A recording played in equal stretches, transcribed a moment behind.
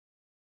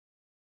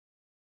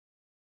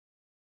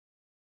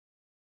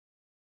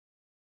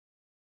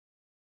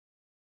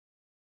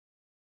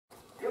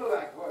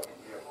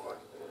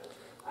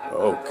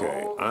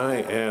Okay, I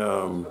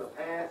am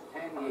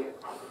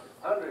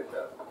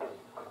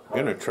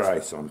gonna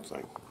try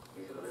something.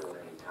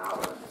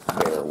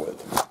 Bear with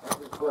me.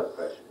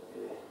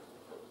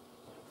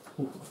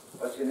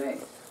 What's your name?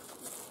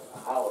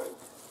 Howard.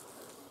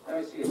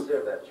 Let me see you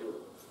serve that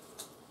julep.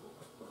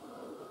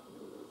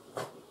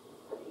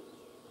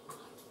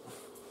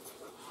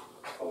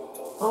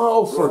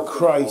 Oh, for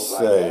Christ's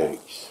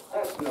sakes.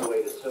 That's no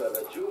way to serve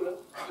a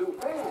julep. Too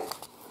fast.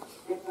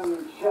 Get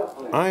them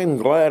shuffling. I'm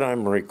glad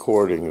I'm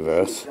recording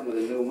this.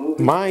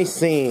 My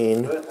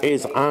scene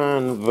is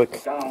on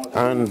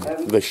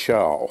the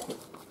show.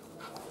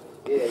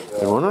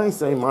 And when I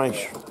say my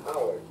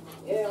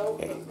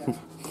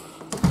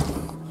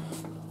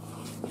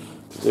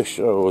this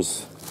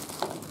show's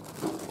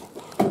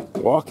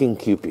Walking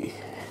Cupid.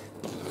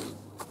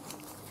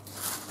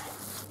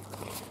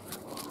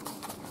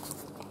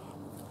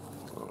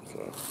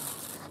 Okay.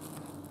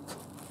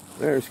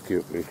 There's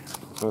Cupid.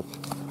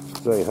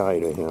 Let's say hi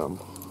to him.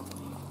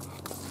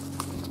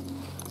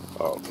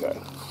 Okay.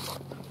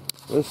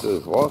 This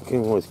is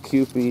Walking with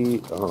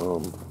Cupid,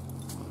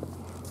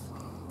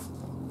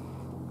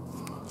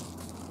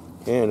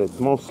 and it's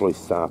mostly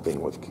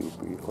stopping with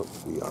Cupid, let's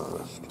be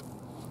honest.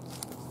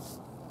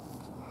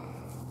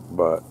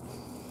 But,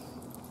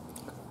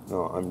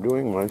 no, I'm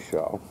doing my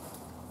show,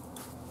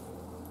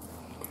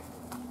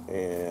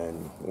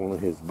 and one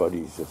of his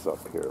buddies is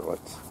up here.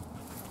 Let's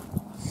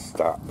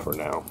stop for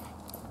now.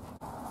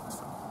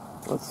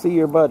 Let's see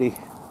your buddy.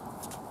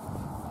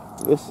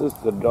 This is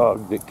the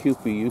dog that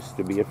Cupid used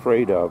to be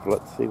afraid of.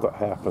 Let's see what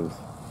happens.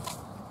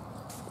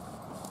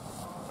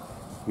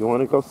 You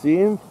want to go see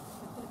him?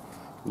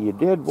 You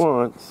did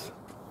once.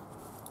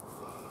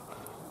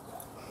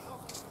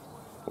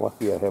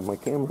 Lucky I have my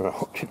camera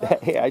out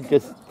today. I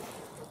just...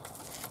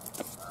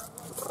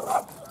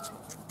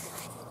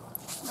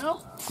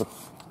 No?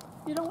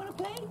 You don't want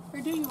to play?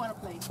 Or do you want to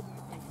play?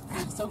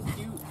 You're so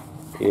cute.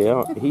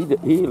 Yeah, he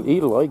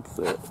likes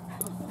it.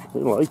 He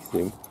likes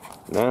him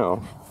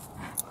now.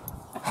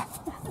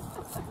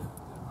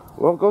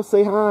 Well, go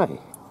say hi.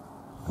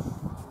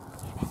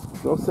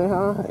 Go say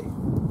hi.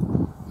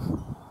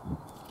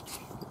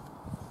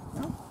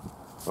 No?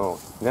 Oh,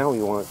 now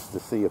he wants to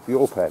see if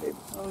you'll pet him.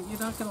 Oh, you're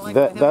not going to like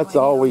that. That's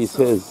always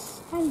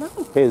his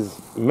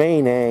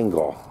main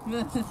angle.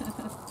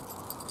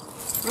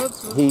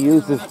 Whoops. He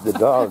uses the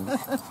dog.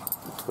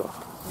 So.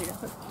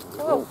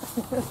 Oh.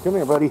 Come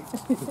here, buddy.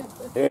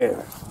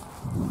 There.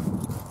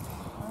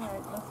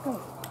 Alright, let's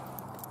go.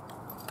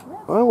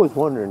 I was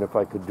wondering if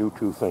I could do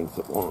two things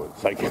at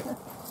once. Okay,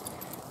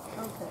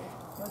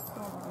 let's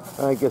go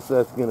on. I guess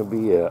that's going to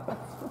be it.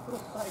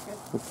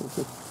 Looks like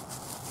it.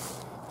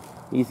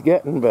 He's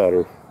getting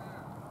better.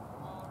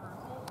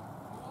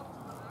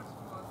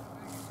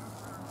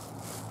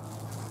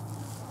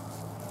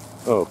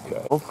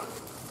 Okay.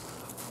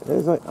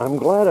 I'm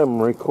glad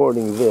I'm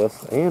recording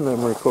this, and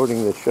I'm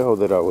recording the show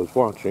that I was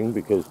watching,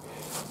 because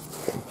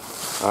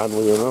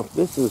oddly enough,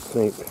 this is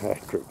St.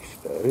 Patrick's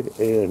Day,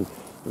 and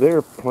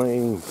they're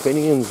playing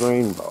Finian's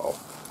Rainbow.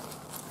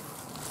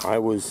 I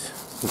was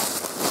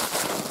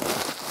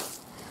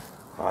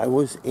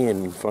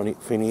in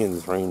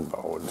Finian's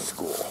Rainbow in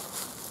school,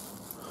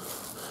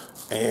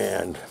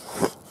 and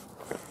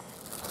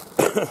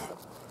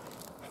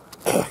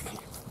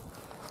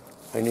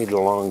I need a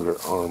longer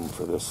arm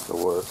for this to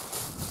work.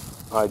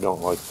 I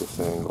don't like this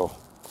angle.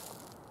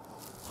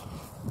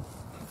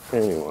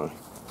 Anyway,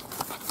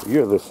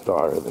 you're the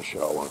star of the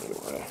show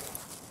anyway.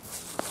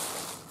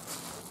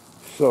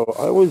 So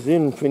I was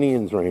in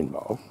Finian's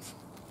Rainbow.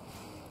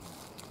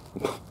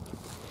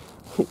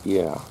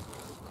 Yeah,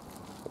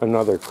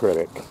 another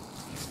critic.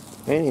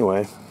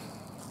 Anyway,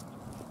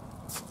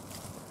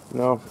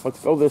 no, let's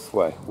go this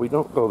way. We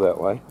don't go that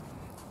way.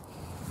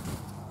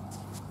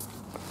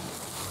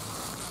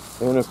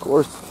 And of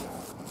course,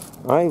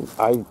 I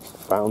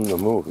found the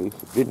movie.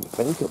 Didn't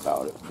think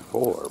about it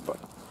before, but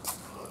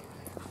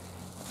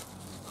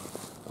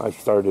I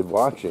started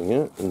watching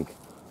it, and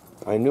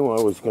I knew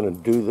I was going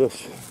to do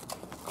this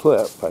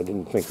clip. I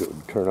didn't think it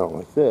would turn out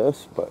like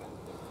this, but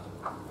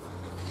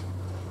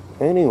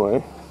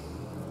anyway,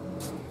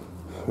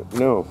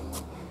 no,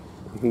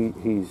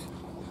 he's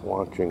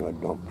watching a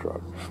dump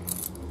truck.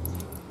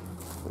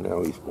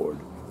 Now he's bored.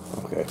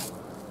 Okay.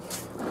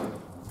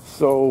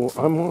 So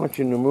I'm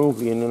watching the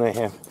movie, and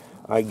then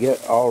I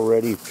get all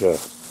ready to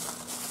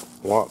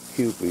walk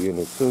Cupid, and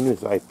as soon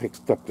as I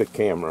picked up the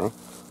camera,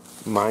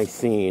 my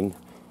scene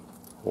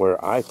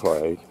where I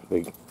played,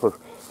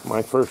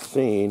 my first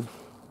scene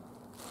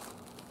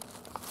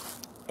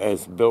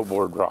as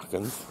Billboard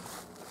Rockins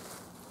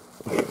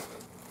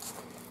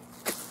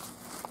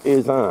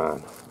is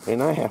on,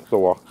 and I have to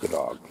walk the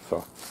dog,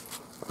 so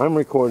I'm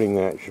recording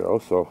that show,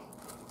 so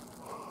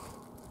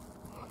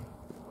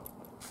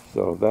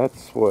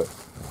that's what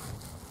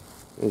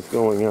is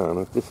going on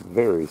at this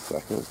very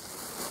second.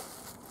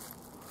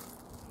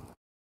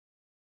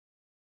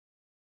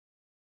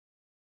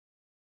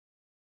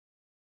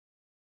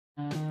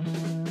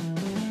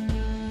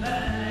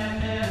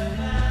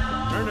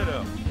 Turn it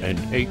up. and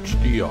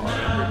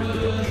HDR. Remember to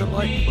hit the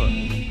like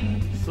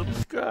button,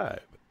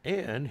 subscribe,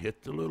 and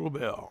hit the little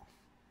bell.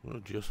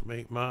 It'll just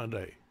make my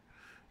day.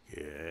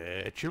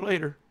 Catch you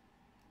later.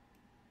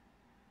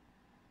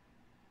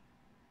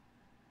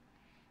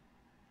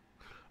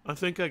 I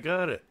think I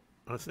got it.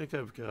 I think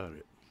I've got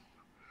it.